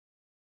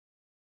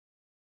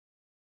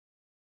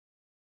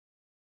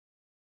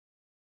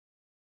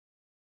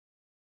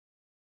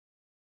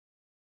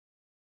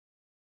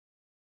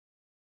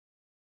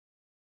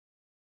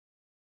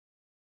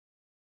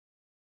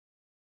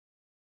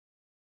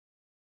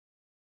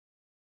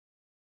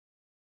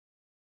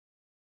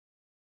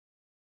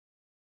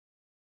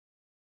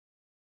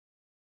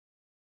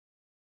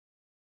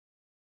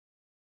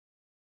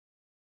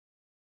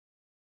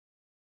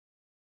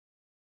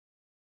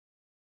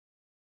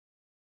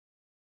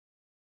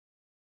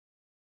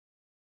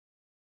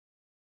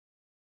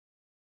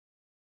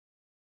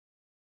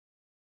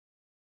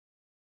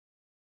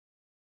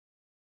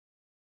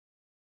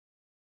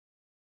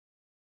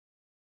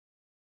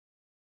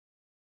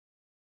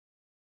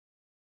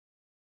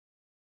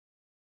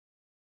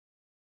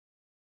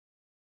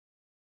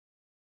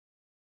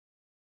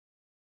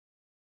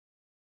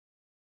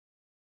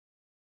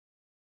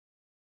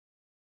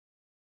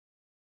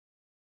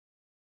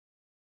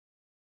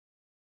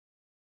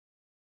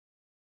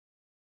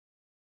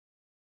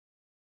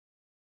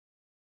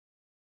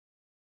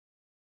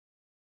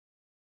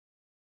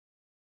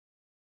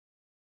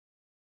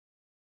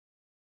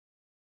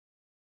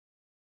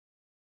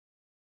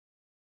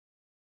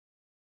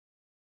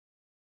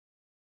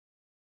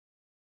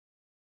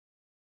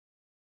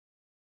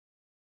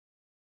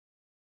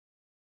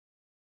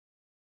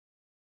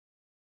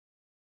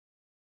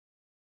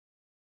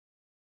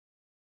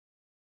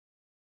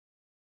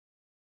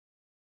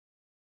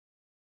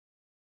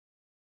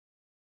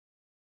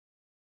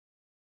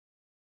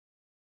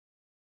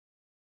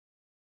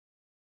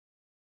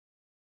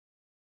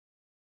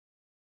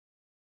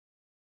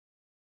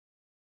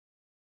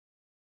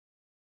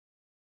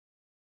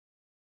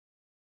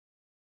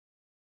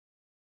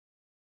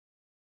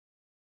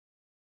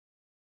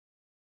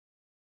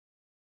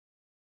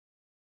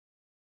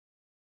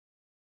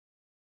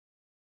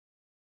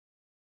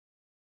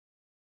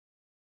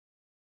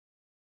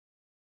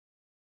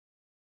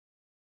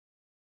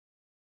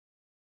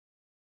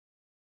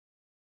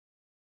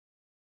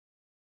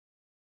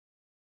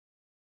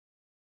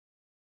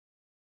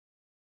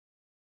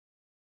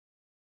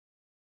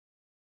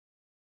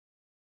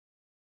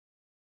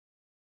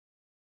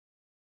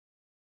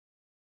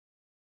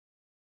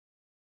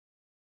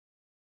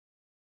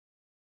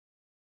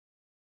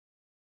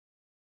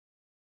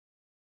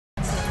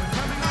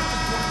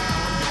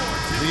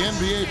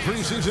NBA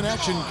preseason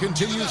action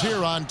continues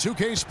here on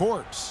 2K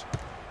Sports.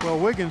 Well,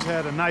 Wiggins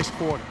had a nice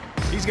quarter.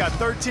 He's got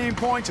 13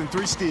 points and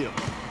 3 steals.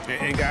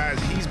 And guys,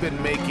 he's been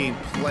making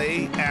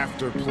play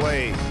after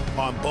play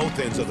on both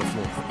ends of the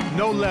floor.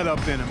 No let up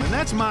in him, and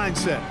that's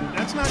mindset.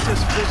 That's not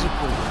just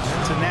physical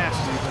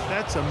tenacity, but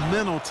that's a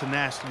mental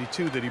tenacity,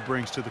 too, that he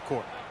brings to the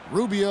court.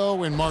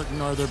 Rubio and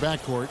Martin are their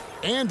backcourt.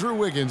 Andrew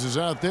Wiggins is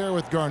out there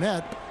with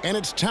Garnett, and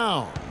it's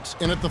Towns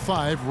in at the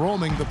 5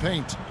 roaming the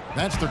paint.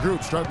 That's the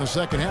group starting the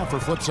second half for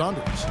Flip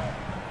Saunders.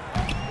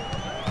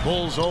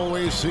 Bulls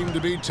always seem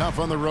to be tough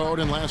on the road,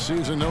 and last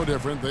season no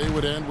different. They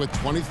would end with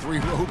 23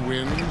 road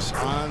wins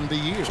on the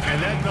year.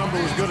 And that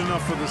number was good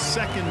enough for the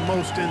second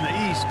most in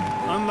the East.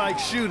 Unlike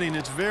shooting,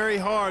 it's very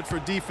hard for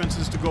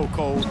defenses to go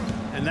cold,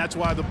 and that's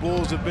why the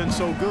Bulls have been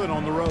so good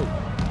on the road.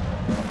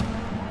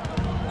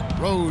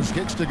 Rose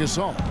kicks to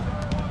Gasol.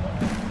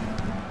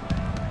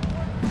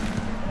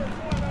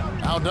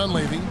 Now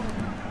Dunleavy.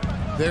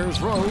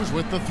 There's Rose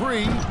with the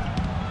 3.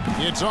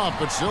 It's off,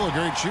 but still a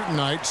great shooting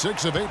night.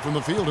 6 of 8 from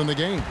the field in the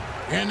game.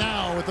 And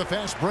now with the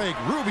fast break,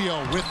 Rubio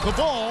with the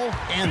ball,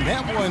 and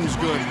that one's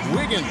good.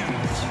 Wiggins.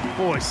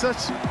 Boy,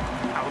 such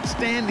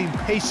outstanding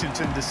patience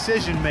and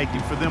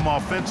decision-making for them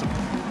offensively.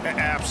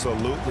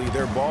 Absolutely.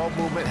 Their ball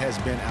movement has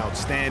been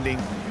outstanding,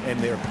 and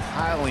they're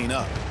piling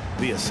up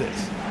the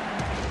assists.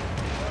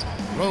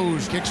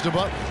 Rose kicks to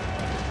Butler.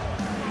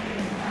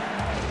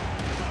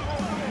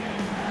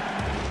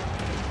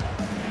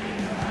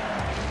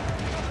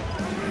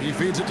 He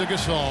feeds it to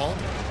Gasol.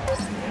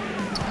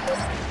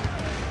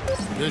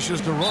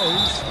 Dishes to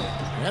Rose.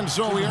 And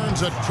so he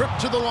earns a trip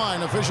to the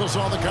line. Official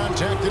saw the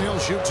contact, and he'll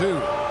shoot 2.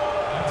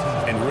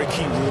 And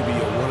Ricky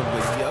Rubio, one of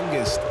the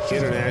youngest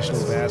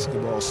international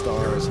basketball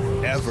stars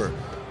ever.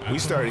 We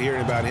started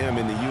hearing about him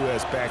in the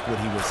U.S. back when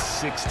he was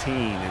 16.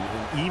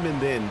 And even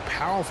then,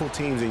 powerful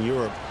teams in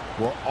Europe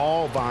were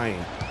all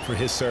vying for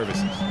his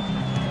services.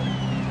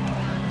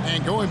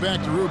 And going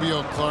back to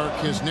Rubio, Clark,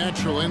 his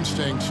natural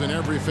instincts in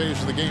every phase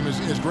of the game,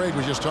 as Greg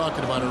was just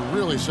talking about, are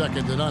really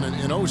second to none.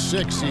 In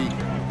 06, he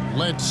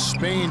led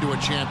Spain to a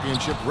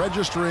championship,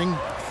 registering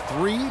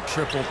 3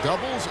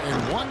 triple-doubles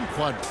and 1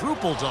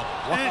 quadruple-double.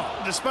 Wow.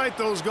 And despite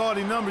those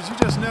gaudy numbers, you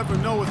just never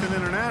know with an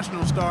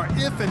international star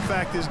if, in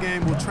fact, his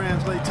game will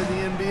translate to the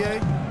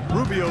NBA.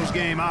 Rubio's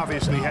game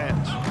obviously has.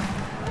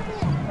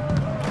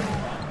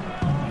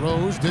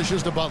 Rose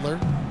dishes to Butler.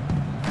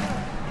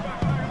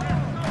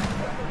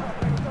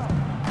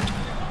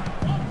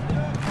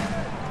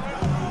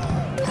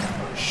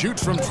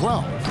 Shoots from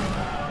 12.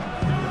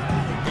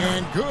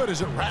 And good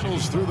as it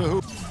rattles through the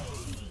hoop.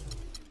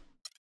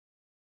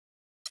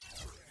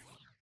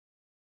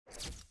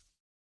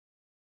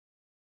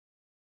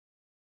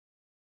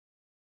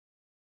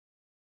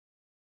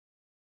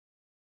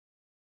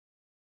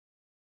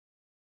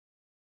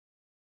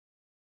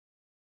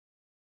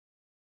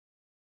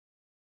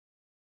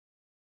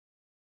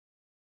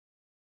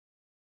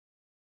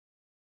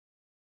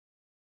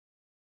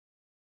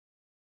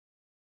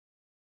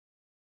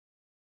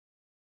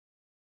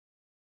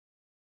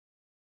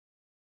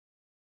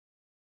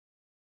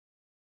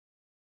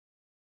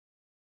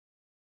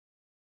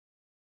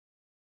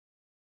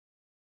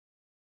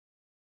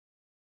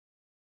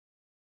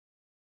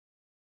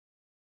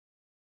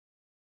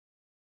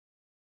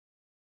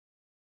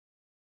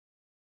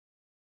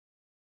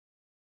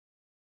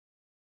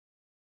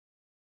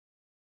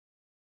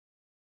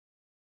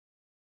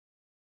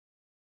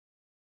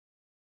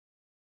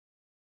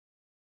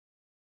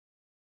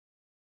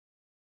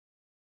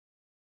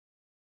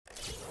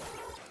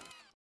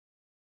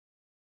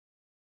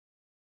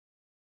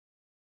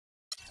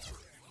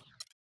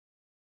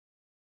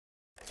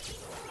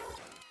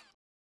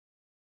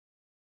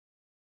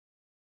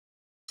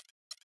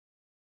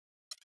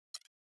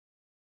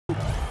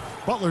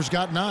 Butler's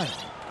got 9.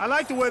 I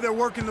like the way they're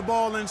working the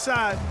ball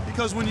inside,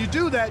 because when you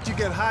do that, you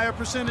get higher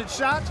percentage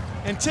shots,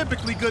 and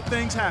typically good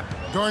things happen.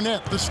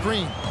 Garnett, the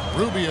screen.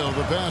 Rubio,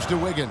 the pass to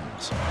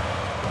Wiggins.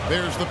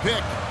 There's the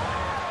pick.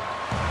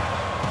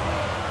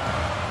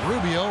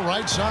 Rubio,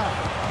 right side.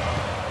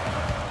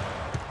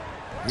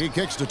 He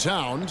kicks to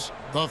Towns,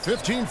 the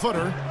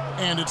 15-footer,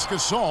 and it's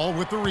Gasol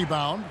with the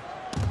rebound.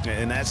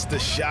 And that's the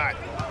shot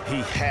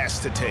he has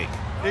to take.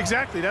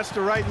 Exactly, that's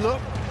the right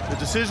look. The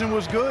decision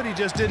was good, he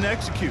just didn't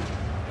execute.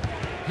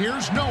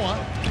 Here's Noah,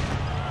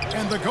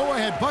 and the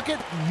go-ahead bucket,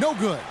 no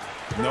good.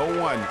 No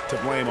one to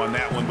blame on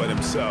that one but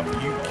himself.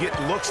 You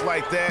get looks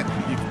like that,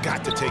 you've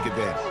got to take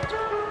advantage.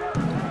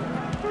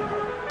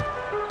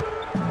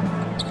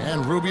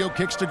 And Rubio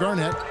kicks to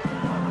Garnett.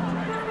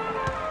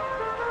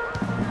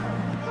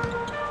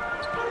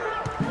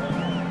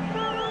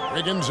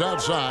 Wiggins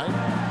outside.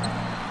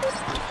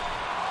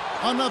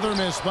 Another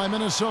miss by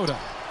Minnesota.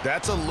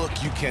 That's a look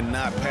you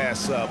cannot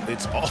pass up.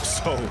 It's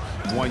also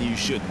one you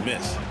shouldn't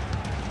miss.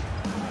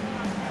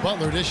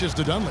 Butler dishes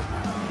to Dunleavy.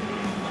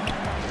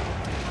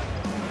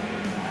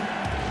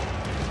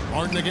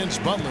 Martin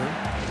against Butler.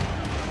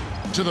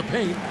 To the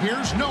paint.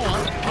 Here's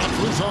Noah.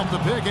 Moves off the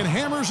pick and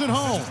hammers it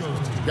home.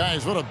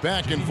 Guys, what a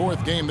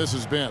back-and-forth game this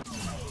has been.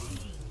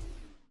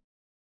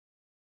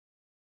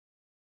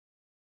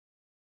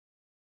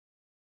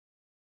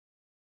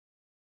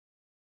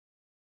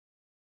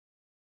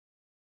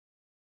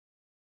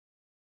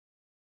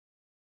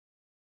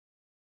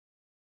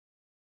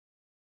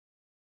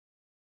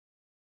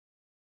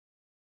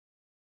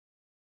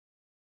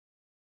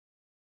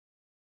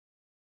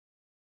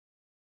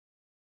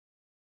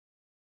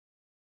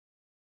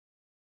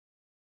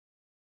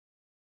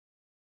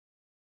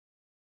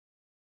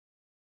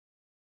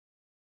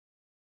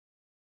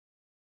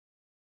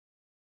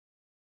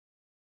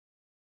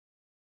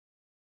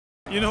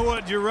 You know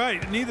what? You're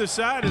right. Neither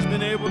side has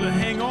been able to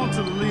hang on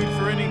to the lead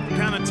for any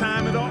kind of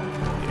time at all.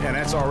 And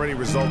that's already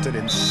resulted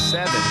in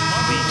 7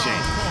 lead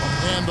changes.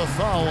 And the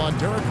foul on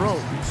Derrick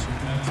Rose.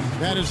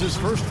 That is his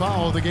first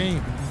foul of the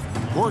game.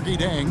 Gorgui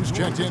Dieng's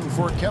checked in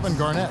for Kevin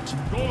Garnett.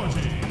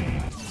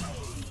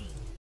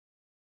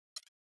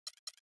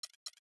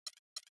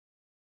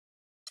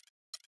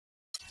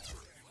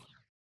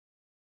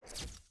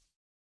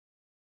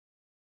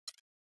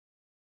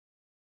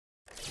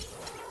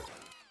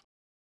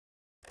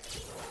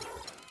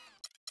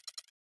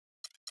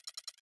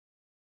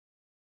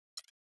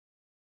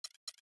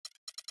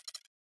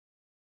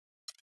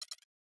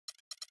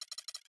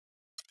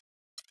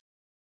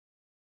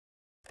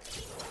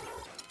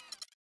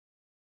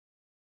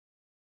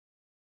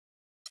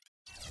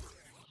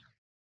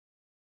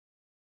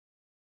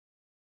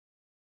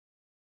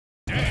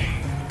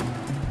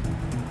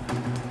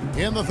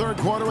 In the third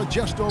quarter with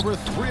just over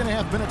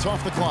 3.5 minutes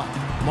off the clock.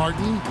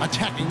 Martin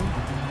attacking.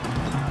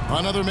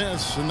 Another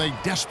miss, and they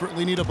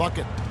desperately need a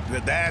bucket.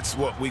 That's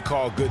what we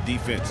call good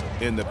defense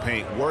in the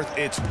paint, worth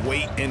its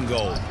weight in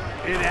gold.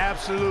 It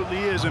absolutely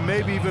is, and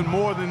maybe even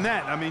more than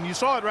that. I mean, you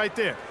saw it right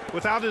there.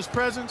 Without his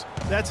presence,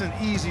 that's an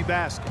easy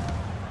basket.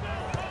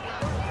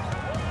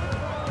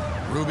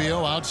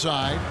 Rubio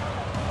outside.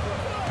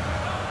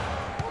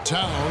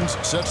 Towns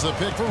sets the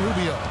pick for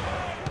Rubio.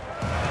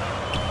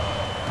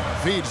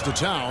 Feeds to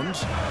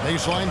Towns.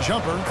 Baseline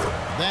jumper.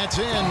 That's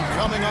in.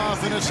 Coming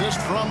off an assist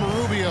from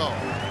Rubio.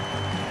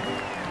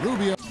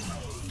 Rubio.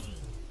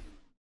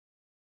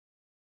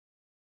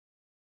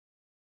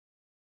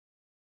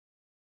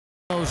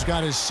 Rubio's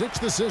got his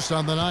 6th assist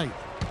on the night.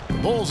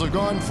 Bulls have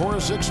gone 4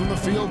 of 6 from the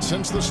field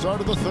since the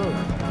start of the third.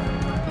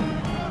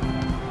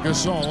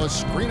 Gasol, a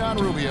screen on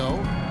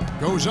Rubio.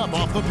 Goes up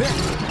off the pick.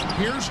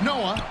 Here's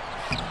Noah.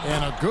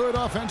 And a good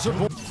offensive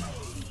ball.